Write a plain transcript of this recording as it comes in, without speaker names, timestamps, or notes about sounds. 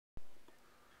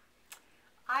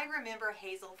I remember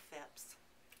Hazel Phipps.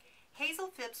 Hazel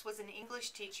Phipps was an English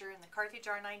teacher in the Carthage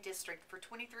R9 district for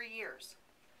 23 years.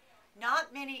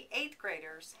 Not many 8th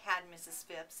graders had Mrs.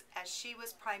 Phipps, as she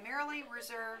was primarily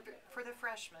reserved for the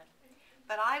freshmen,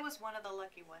 but I was one of the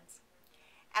lucky ones.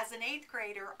 As an 8th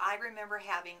grader, I remember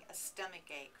having a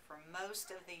stomach ache for most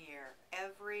of the year,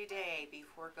 every day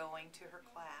before going to her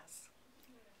class.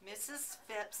 Mrs.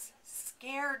 Phipps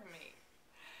scared me.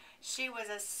 She was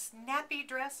a snappy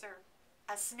dresser,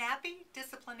 a snappy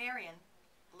disciplinarian,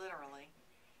 literally,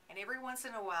 and every once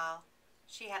in a while,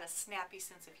 she had a snappy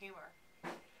sense of humor.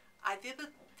 I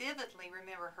vividly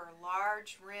remember her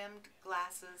large-rimmed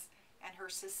glasses and her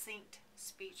succinct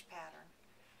speech pattern.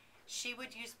 She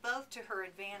would use both to her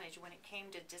advantage when it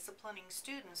came to disciplining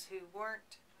students who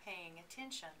weren't paying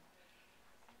attention.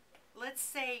 Let's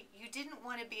say you didn't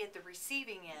want to be at the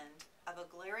receiving end of a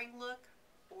glaring look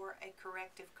or a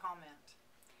corrective comment.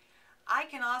 I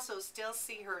can also still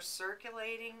see her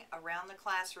circulating around the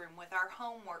classroom with our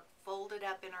homework folded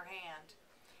up in her hand.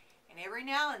 And every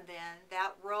now and then,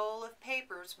 that roll of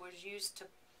papers was used to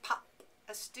pop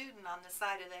a student on the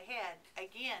side of the head,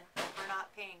 again, for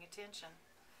not paying attention.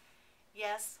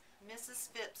 Yes, Mrs.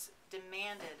 Phipps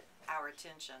demanded our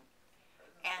attention,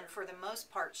 and for the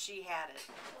most part, she had it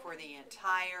for the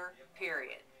entire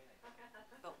period.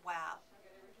 But wow,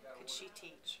 could she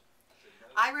teach?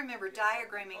 I remember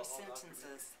diagramming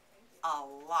sentences a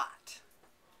lot.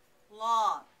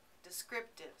 Long,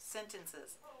 descriptive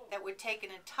sentences that would take an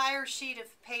entire sheet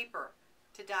of paper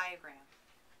to diagram.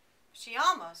 She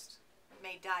almost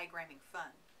made diagramming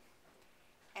fun.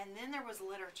 And then there was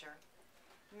literature.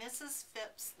 Mrs.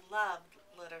 Phipps loved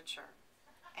literature,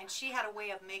 and she had a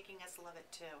way of making us love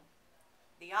it too.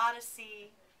 The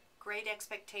Odyssey, Great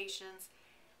Expectations,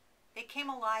 they came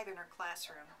alive in her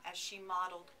classroom as she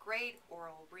modeled great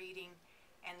oral reading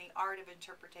and the art of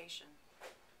interpretation.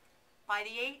 By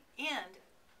the end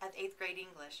of 8th grade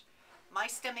English, my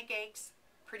stomach aches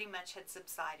pretty much had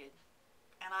subsided,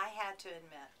 and I had to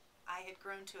admit, I had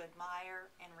grown to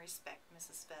admire and respect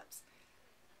Mrs. Phipps,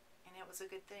 and it was a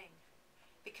good thing.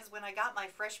 Because when I got my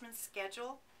freshman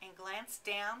schedule and glanced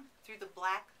down through the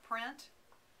black print,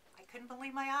 I couldn't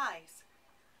believe my eyes.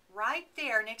 Right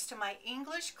there next to my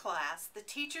English class, the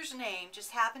teacher's name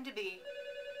just happened to be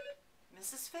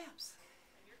Mrs. Phipps.